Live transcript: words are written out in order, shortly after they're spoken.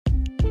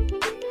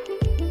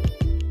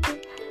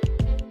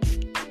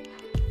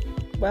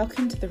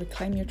Welcome to the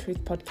Reclaim Your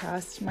Truth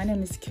podcast. My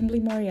name is Kimberly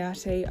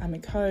Moriarty. I'm a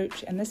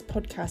coach, and this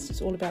podcast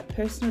is all about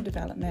personal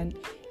development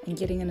and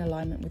getting in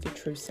alignment with your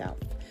true self.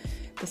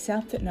 The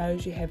self that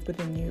knows you have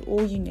within you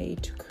all you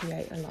need to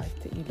create a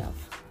life that you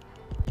love.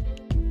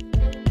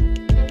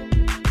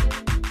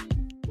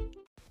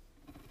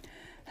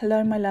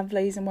 Hello, my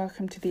lovelies, and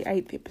welcome to the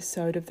 8th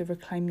episode of the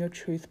Reclaim Your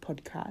Truth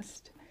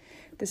podcast.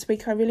 This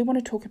week, I really want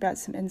to talk about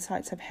some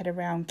insights I've had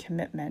around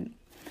commitment.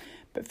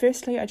 But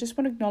firstly, I just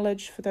want to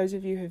acknowledge for those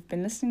of you who've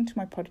been listening to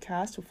my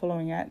podcast or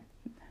following it,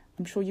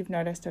 I'm sure you've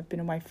noticed I've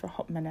been away for a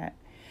hot minute.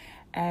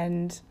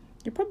 And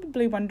you're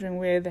probably wondering,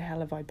 where the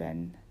hell have I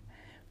been?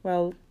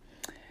 Well,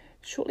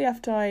 shortly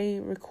after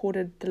I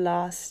recorded the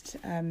last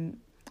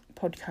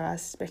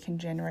podcast back in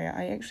January,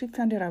 I actually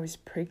found out I was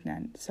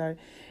pregnant. So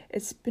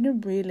it's been a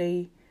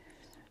really,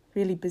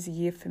 really busy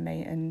year for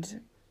me.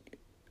 And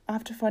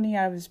after finding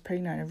out I was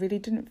pregnant, I really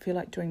didn't feel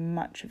like doing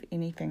much of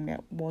anything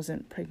that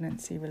wasn't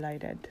pregnancy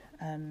related.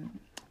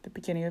 The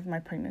beginning of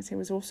my pregnancy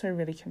was also a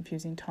really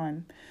confusing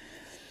time.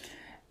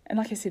 And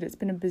like I said, it's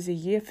been a busy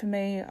year for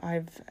me.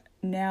 I've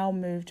now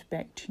moved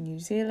back to New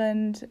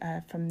Zealand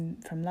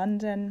from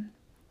London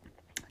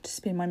to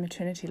spend my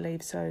maternity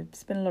leave. So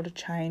it's been a lot of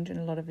change and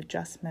a lot of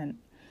adjustment.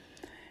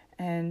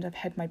 And I've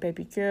had my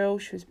baby girl.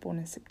 She was born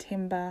in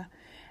September.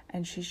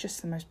 And she's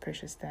just the most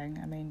precious thing.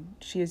 I mean,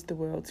 she is the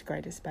world's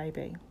greatest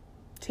baby.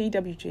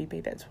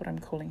 TWGB, that's what I'm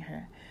calling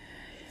her.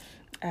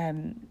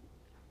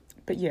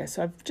 But yeah,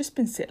 so I've just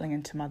been settling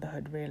into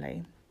motherhood,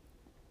 really.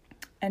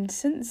 And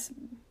since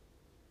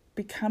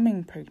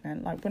becoming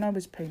pregnant, like when I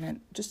was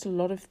pregnant, just a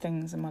lot of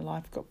things in my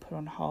life got put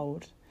on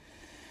hold.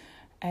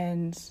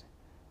 And,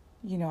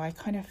 you know, I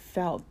kind of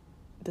felt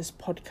this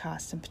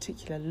podcast in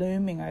particular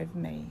looming over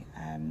me.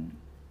 And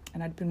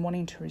I'd been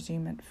wanting to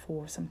resume it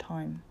for some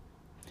time.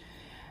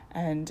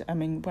 And I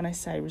mean, when I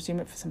say resume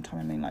it for some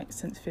time, I mean like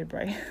since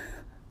February.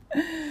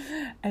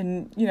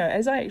 And, you know,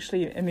 as I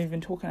actually am even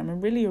talking,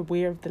 I'm really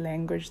aware of the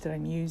language that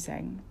I'm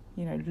using,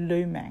 you know,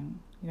 looming.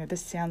 You know,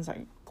 this sounds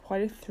like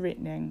quite a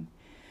threatening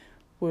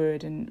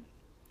word. And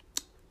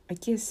I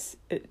guess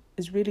it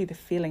is really the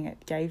feeling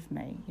it gave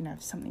me, you know,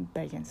 of something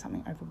big and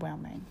something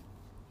overwhelming.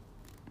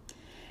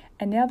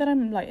 And now that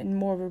I'm like in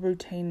more of a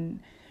routine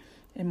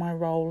in my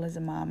role as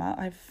a mama,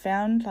 I've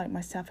found like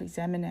myself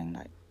examining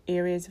like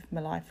areas of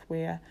my life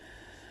where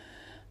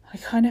I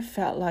kind of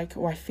felt like,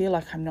 or I feel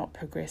like I'm not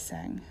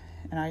progressing.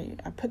 And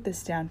I put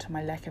this down to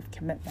my lack of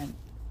commitment.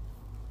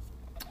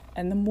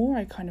 And the more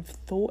I kind of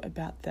thought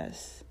about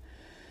this,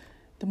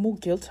 the more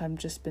guilt I've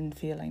just been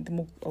feeling, the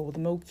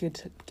more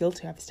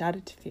guilty I've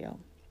started to feel.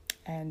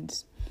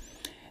 And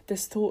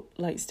this thought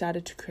like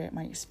started to create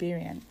my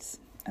experience.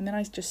 And then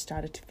I just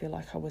started to feel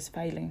like I was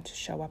failing to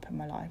show up in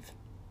my life.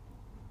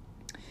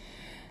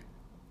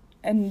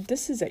 And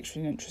this is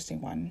actually an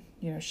interesting one,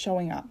 you know,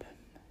 showing up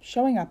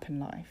in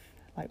life.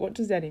 Like, what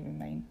does that even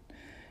mean?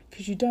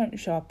 Because you don't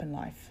show up in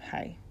life.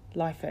 Hey,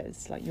 life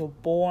is like you're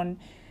born,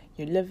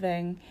 you're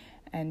living,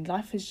 and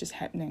life is just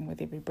happening with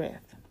every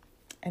breath.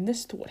 And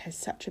this thought has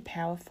such a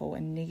powerful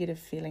and negative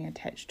feeling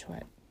attached to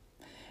it.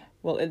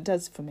 Well, it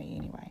does for me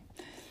anyway.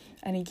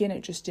 And again,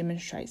 it just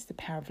demonstrates the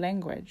power of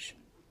language,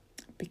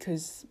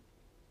 because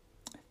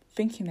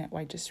thinking that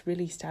way just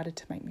really started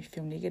to make me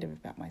feel negative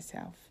about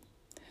myself.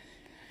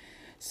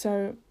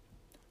 So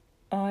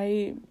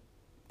I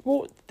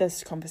brought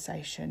this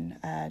conversation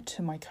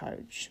to my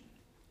coach.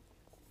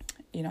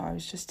 You know, I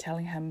was just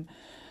telling him,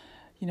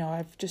 you know,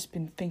 I've just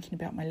been thinking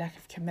about my lack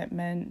of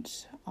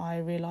commitment. I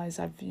realise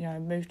I've, you know,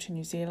 moved to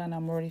New Zealand.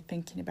 I'm already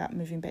thinking about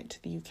moving back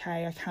to the UK.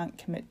 I can't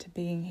commit to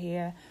being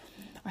here.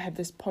 I have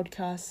this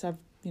podcast I've,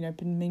 you know,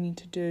 been meaning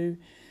to do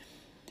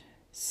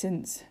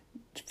since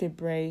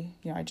February.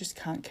 You know, I just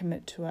can't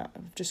commit to it.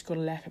 I've just got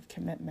a lack of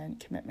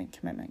commitment,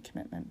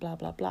 blah,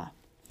 blah, blah.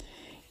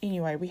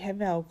 Anyway, we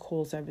have our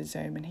calls over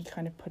Zoom, and he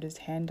kind of put his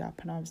hand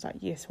up, and I was like,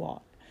 yes,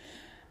 what?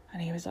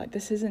 And he was like,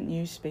 this isn't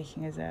you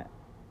speaking, is it?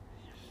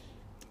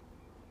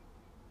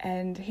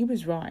 And he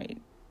was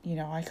right. You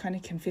know, I kind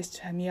of confessed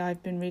to him, yeah,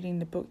 I've been reading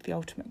the book, The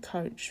Ultimate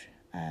Coach,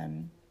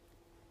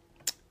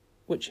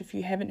 which, if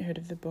you haven't heard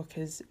of the book,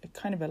 is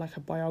kind of like a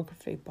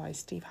biography by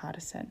Steve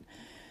Hardison,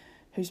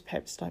 who's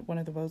perhaps like one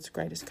of the world's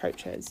greatest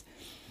coaches.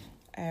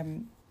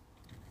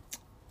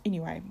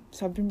 Anyway,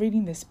 so I've been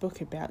reading this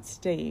book about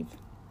Steve.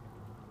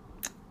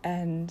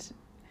 And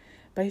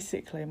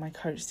basically my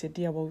coach said,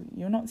 yeah, well,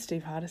 you're not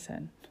Steve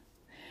Hardison.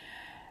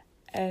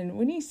 And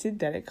when he said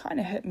that, it kind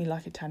of hit me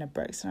like a ton of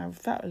bricks, and I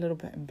felt a little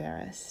bit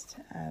embarrassed.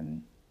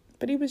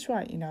 But he was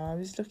right, you know, I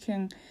was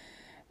looking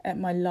at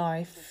my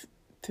life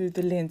through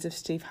the lens of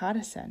Steve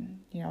Hardison.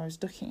 You know, I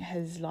was looking at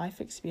his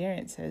life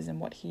experiences and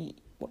what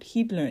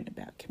he'd learned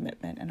about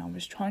commitment, and I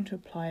was trying to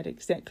apply it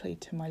exactly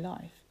to my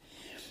life,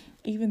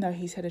 even though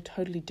he's had a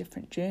totally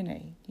different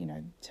journey, you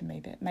know, to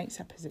me that makes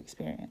up his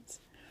experience.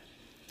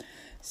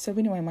 So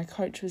anyway, my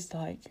coach was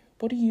like,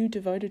 what are you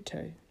devoted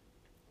to?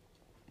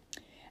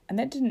 And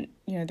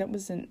that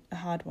wasn't a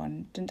hard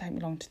one. It didn't take me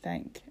long to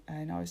think.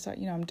 And I was like,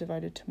 I'm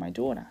devoted to my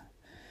daughter.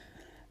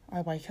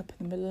 I wake up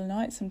in the middle of the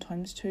night,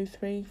 sometimes 2,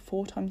 3,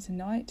 4 times a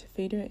night to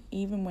feed her,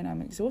 even when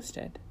I'm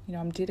exhausted.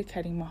 I'm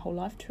dedicating my whole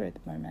life to her at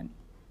the moment.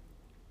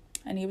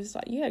 And he was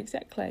like, yeah,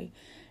 exactly,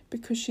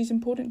 because she's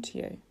important to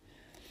you.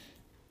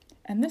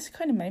 And this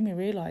kind of made me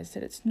realise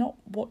that it's not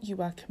what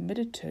you are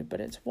committed to,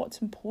 but it's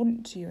what's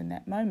important to you in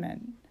that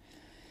moment.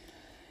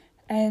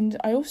 And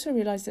I also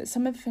realised that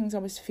some of the things I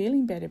was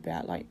feeling bad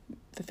about, like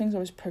the things I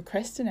was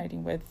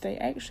procrastinating with, they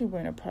actually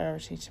weren't a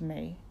priority to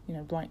me,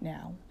 right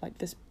now. Like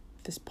this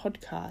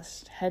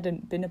podcast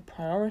hadn't been a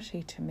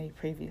priority to me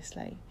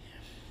previously.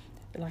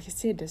 Like I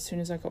said, as soon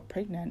as I got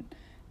pregnant,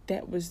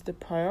 that was the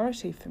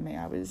priority for me.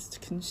 I was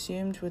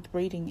consumed with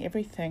reading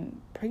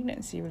everything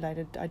pregnancy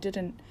related. I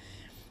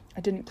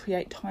didn't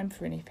create time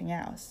for anything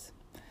else.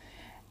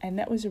 And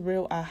that was a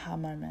real aha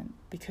moment,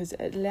 because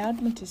it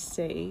allowed me to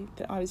see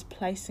that I was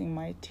placing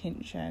my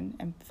attention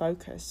and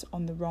focus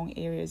on the wrong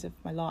areas of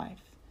my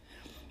life.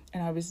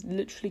 And I was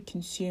literally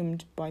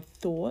consumed by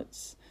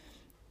thoughts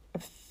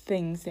of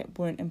things that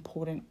weren't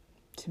important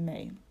to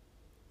me.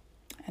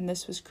 And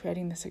this was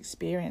creating this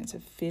experience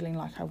of feeling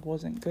like I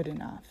wasn't good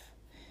enough.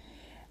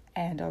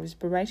 And I was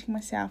berating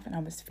myself, and I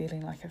was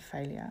feeling like a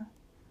failure.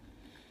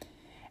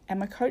 And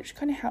my coach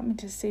kind of helped me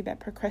to see that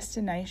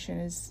procrastination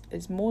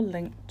is more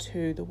linked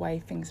to the way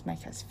things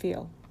make us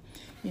feel.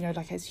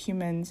 Like as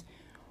humans,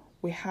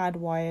 we're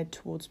hardwired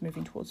towards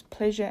moving towards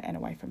pleasure and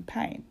away from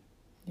pain.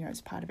 It's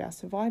part of our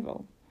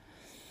survival.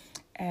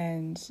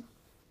 And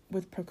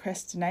with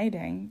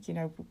procrastinating,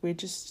 we're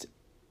just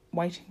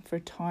waiting for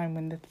a time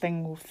when the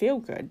thing will feel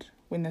good,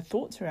 when the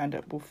thoughts around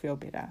it will feel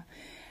better.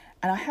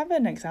 And I have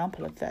an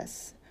example of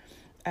this.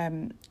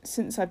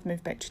 Since I've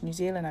moved back to New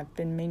Zealand, I've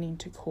been meaning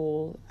to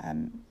call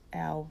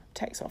our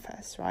tax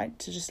office, right,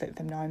 to just let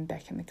them know I'm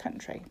back in the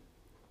country.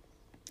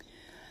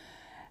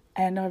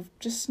 And I've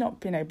just not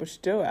been able to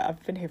do it.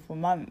 I've been here for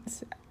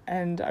months,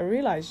 and I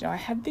realised, I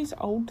had these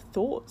old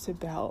thoughts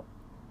about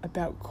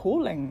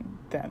calling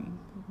them,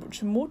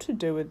 which are more to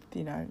do with,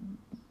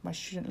 my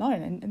student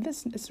loan. And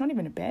this, it's not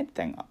even a bad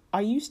thing.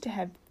 I used to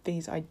have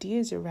these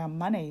ideas around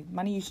money.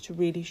 Money used to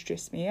really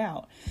stress me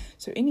out.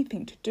 So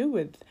anything to do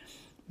with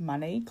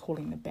money,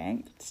 calling the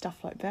bank,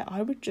 stuff like that,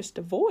 I would just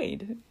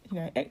avoid.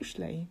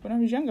 Actually, when I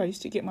was younger, I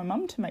used to get my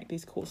mum to make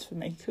these calls for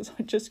me because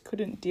I just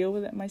couldn't deal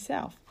with it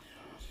myself.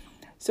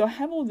 So I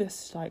have all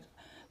this, like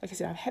I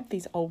said, I've had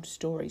these old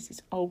stories,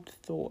 these old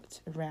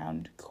thoughts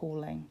around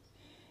calling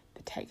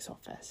the tax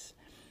office.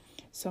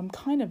 So I'm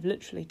kind of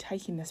literally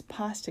taking this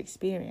past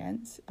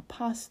experience, a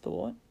past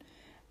thought,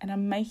 and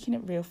I'm making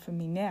it real for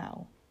me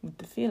now with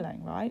the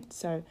feeling, right?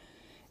 So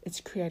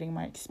it's creating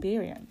my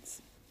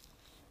experience.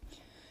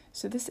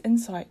 So this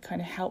insight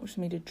kind of helped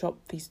me to drop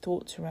these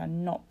thoughts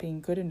around not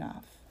being good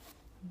enough,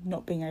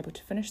 not being able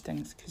to finish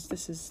things, because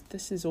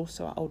this is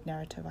also an old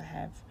narrative I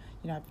have.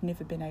 I've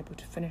never been able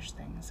to finish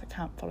things. I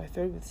can't follow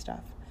through with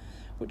stuff,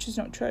 which is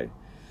not true.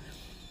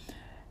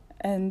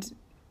 And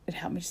it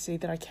helped me to see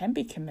that I can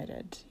be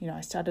committed.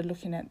 I started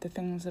looking at the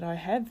things that I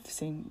have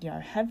seen,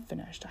 have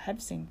finished, I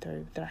have seen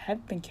through, that I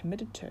have been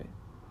committed to.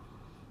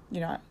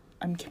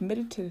 I'm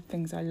committed to the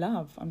things I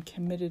love. I'm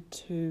committed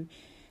to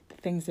the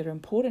things that are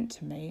important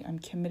to me. I'm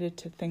committed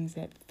to things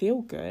that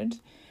feel good.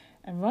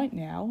 And right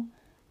now,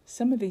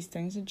 some of these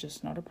things are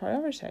just not a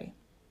priority.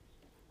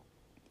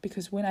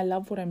 Because when I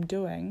love what I'm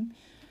doing,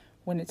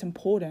 when it's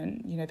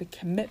important, the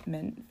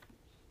commitment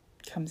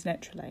comes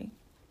naturally.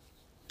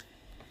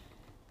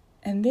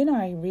 And then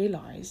I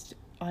realised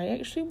I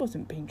actually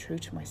wasn't being true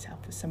to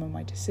myself with some of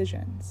my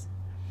decisions,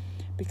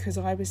 because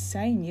I was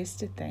saying yes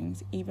to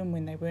things even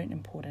when they weren't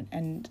important.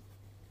 And,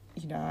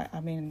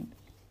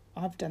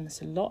 I've done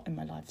this a lot in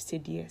my life,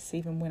 said yes,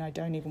 even when I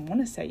don't even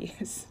want to say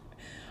yes.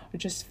 I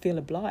just feel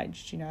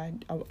obliged, I'm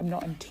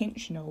not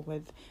intentional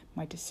with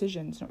my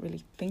decisions, not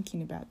really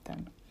thinking about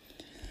them.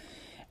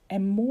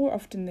 And more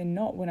often than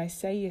not, when I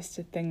say yes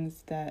to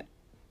things that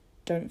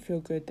don't feel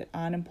good, that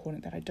aren't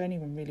important, that I don't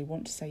even really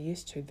want to say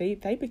yes to,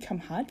 they become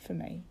hard for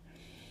me.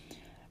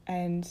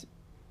 And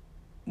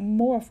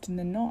more often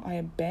than not, I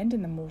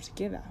abandon them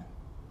altogether.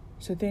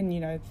 So then,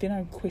 then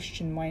I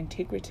question my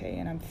integrity,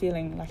 and I'm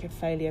feeling like a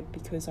failure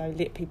because I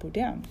let people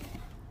down.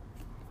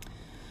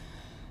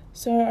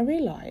 So I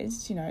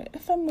realised,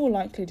 if I'm more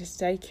likely to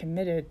stay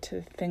committed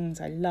to the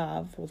things I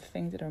love or the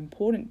things that are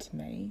important to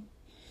me,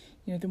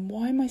 then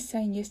why am I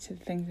saying yes to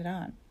the things that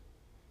aren't?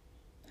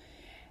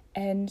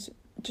 And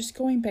just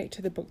going back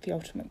to the book, The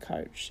Ultimate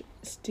Coach,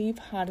 Steve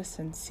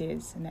Hardison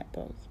says in that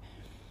book,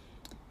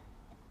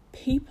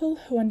 people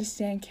who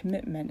understand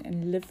commitment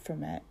and live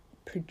from it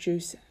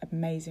produce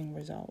amazing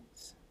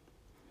results.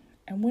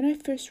 And when I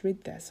first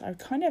read this, I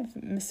kind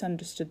of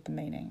misunderstood the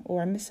meaning,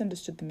 or I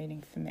misunderstood the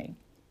meaning for me.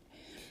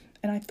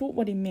 And I thought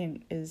what he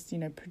meant is,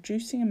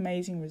 producing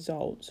amazing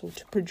results, or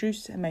to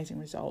produce amazing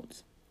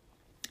results,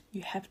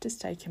 you have to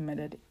stay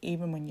committed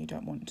even when you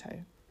don't want to.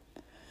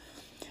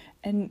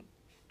 And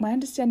my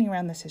understanding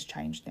around this has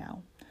changed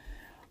now.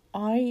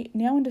 I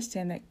now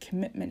understand that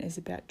commitment is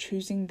about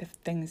choosing the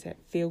things that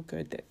feel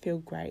good, that feel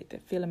great,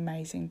 that feel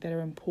amazing, that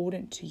are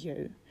important to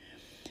you.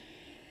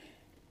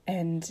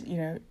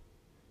 And,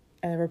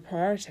 are a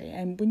priority.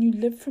 And when you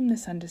live from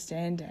this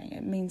understanding,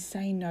 it means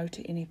saying no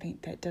to anything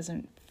that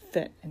doesn't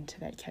fit into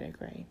that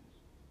category.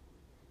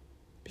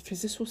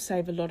 Because this will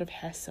save a lot of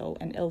hassle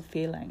and ill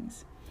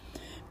feelings.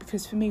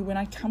 Because for me, when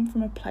I come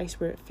from a place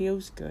where it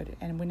feels good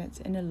and when it's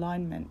in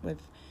alignment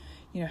with,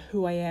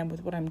 who I am,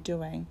 with what I'm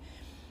doing,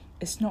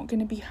 it's not going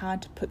to be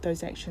hard to put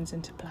those actions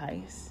into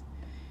place.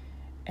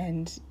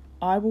 And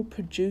I will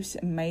produce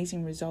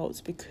amazing results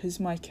because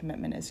my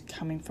commitment is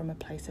coming from a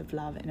place of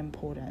love and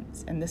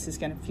importance. And this is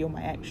going to fuel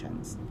my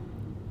actions.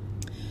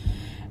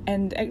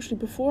 And actually,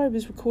 before I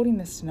was recording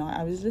this tonight,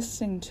 I was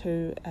listening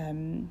to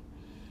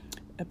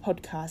a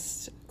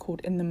podcast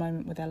called In the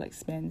Moment with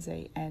Alex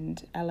Manzi.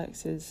 And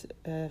Alex is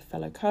a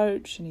fellow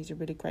coach and he's a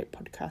really great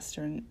podcaster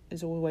and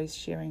is always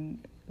sharing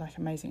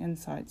amazing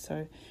insights.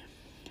 So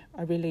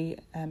I really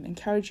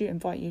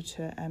invite you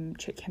to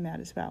check him out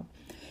as well.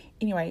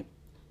 Anyway,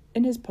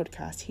 in his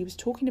podcast, he was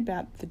talking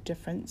about the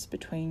difference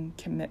between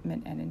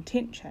commitment and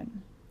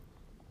intention.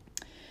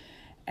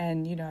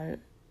 And,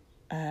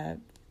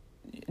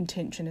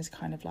 intention is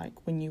kind of like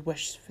when you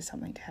wish for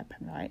something to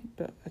happen, right?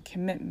 But a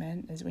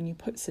commitment is when you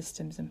put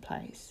systems in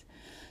place.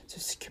 So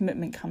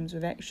commitment comes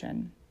with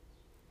action.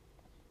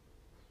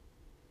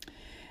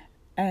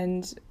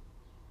 And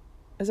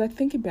as I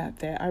think about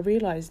that, I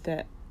realised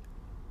that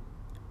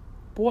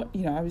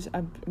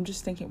I'm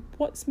just thinking,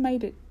 what's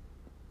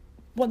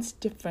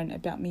different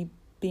about me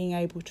being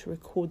able to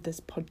record this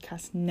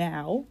podcast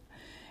now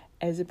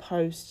as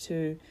opposed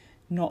to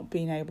not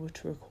being able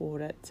to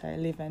record it, say,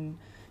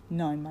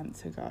 9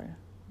 months ago?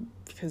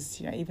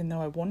 Because, even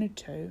though I wanted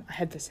to, I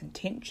had this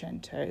intention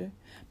to,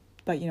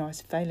 but, I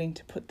was failing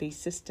to put these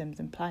systems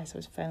in place. I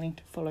was failing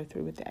to follow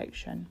through with the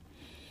action.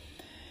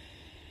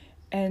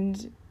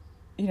 And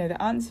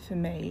the answer for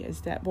me is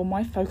that,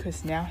 my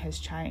focus now has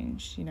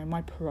changed.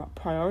 My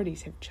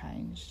priorities have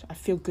changed. I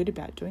feel good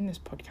about doing this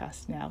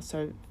podcast now.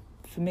 So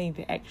for me,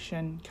 the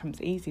action comes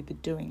easy. The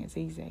doing is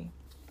easy.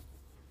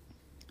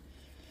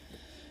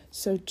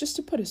 So just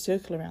to put a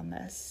circle around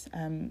this,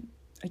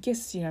 I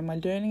guess, my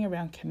learning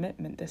around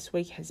commitment this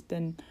week has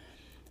been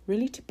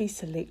really to be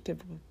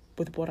selective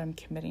with what I'm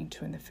committing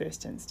to in the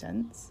first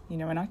instance,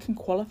 and I can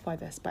qualify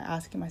this by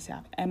asking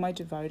myself, am I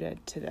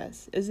devoted to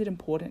this? Is it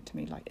important to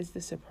me? Is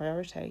this a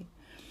priority?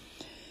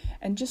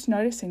 And just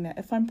noticing that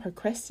if I'm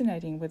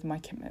procrastinating with my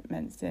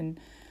commitments, then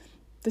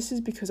this is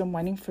because I'm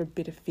waiting for a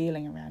better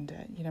feeling around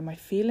it. My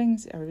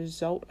feelings are a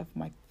result of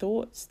my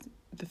thoughts,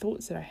 the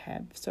thoughts that I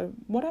have. So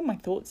what are my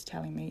thoughts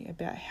telling me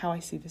about how I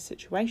see the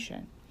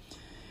situation?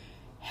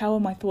 How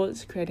are my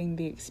thoughts creating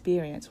the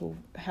experience, or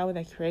how are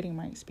they creating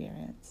my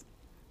experience?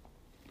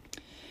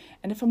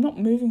 And if I'm not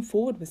moving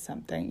forward with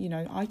something,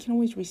 I can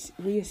always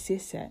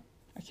reassess it.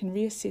 I can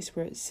reassess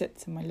where it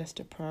sits in my list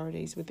of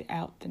priorities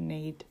without the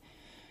need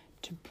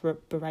to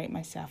berate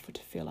myself or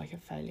to feel like a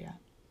failure.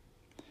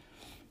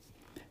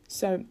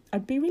 So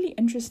I'd be really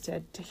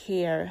interested to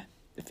hear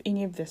if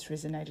any of this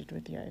resonated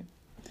with you.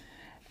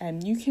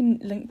 You can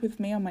link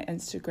with me on my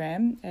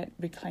Instagram at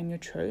Reclaim Your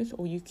Truth,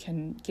 or you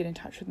can get in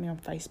touch with me on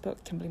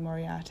Facebook, Kimberly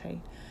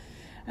Moriarty.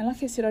 And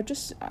like I said, I'd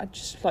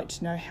just like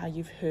to know how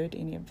you've heard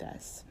any of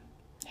this,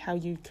 how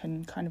you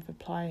can kind of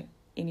apply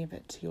any of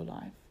it to your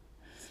life.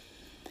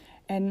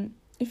 And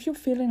if you're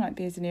feeling like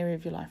there's an area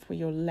of your life where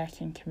you're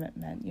lacking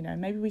commitment,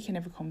 maybe we can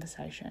have a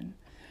conversation.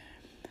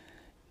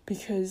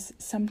 Because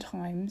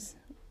sometimes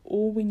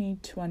all we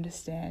need to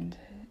understand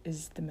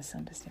is the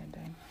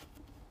misunderstanding.